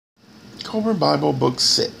Kolbrin Bible, Book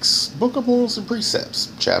 6, Book of Morals and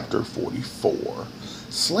Precepts, Chapter 44,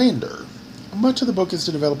 Slander. Much of the book is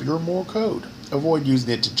to develop your moral code. Avoid using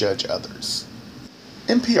it to judge others.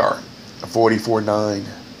 NPR 44:9.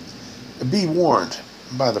 Be warned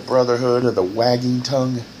by the brotherhood of the wagging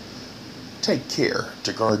tongue. Take care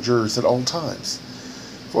to guard yours at all times,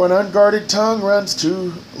 for an unguarded tongue runs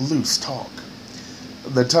to loose talk.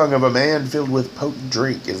 The tongue of a man filled with potent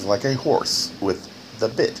drink is like a horse with the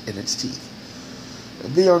bit in its teeth.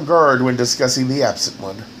 Be on guard when discussing the absent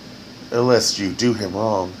one, lest you do him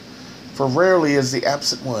wrong, for rarely is the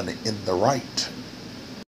absent one in the right.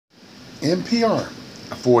 NPR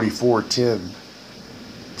 44:10.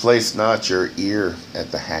 Place not your ear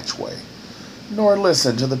at the hatchway, nor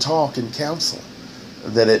listen to the talk and counsel,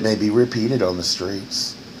 that it may be repeated on the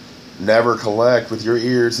streets. Never collect with your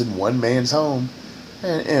ears in one man's home,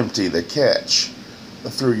 and empty the catch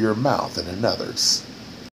through your mouth in another's.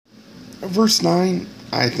 Verse 9,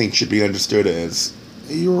 I think, should be understood as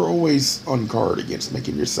you're always on guard against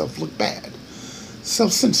making yourself look bad.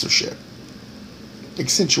 Self-censorship.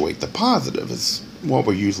 Accentuate the positive is what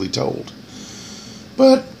we're usually told.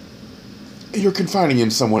 But you're confiding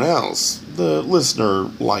in someone else. The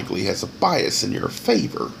listener likely has a bias in your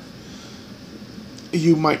favor.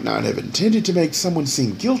 You might not have intended to make someone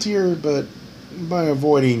seem guiltier, but by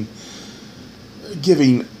avoiding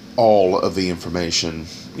giving all of the information,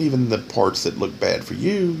 even the parts that look bad for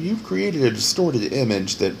you, you've created a distorted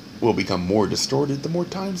image that will become more distorted the more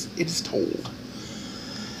times it is told.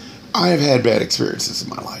 I have had bad experiences in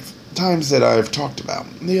my life. Times that I've talked about.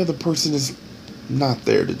 The other person is not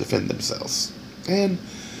there to defend themselves. And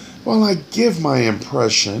while I give my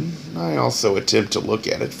impression, I also attempt to look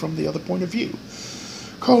at it from the other point of view.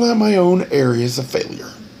 Call out my own areas of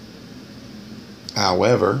failure.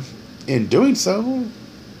 However, in doing so,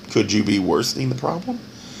 could you be worsening the problem?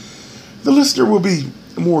 The listener will be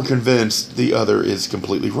more convinced the other is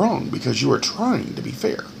completely wrong because you are trying to be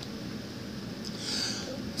fair.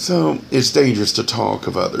 So, it's dangerous to talk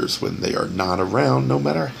of others when they are not around, no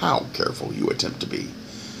matter how careful you attempt to be.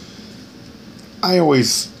 I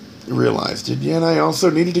always realized it, and I also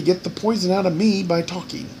needed to get the poison out of me by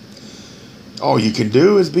talking. All you can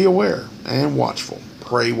do is be aware and watchful.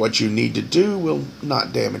 Pray what you need to do will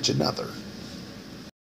not damage another.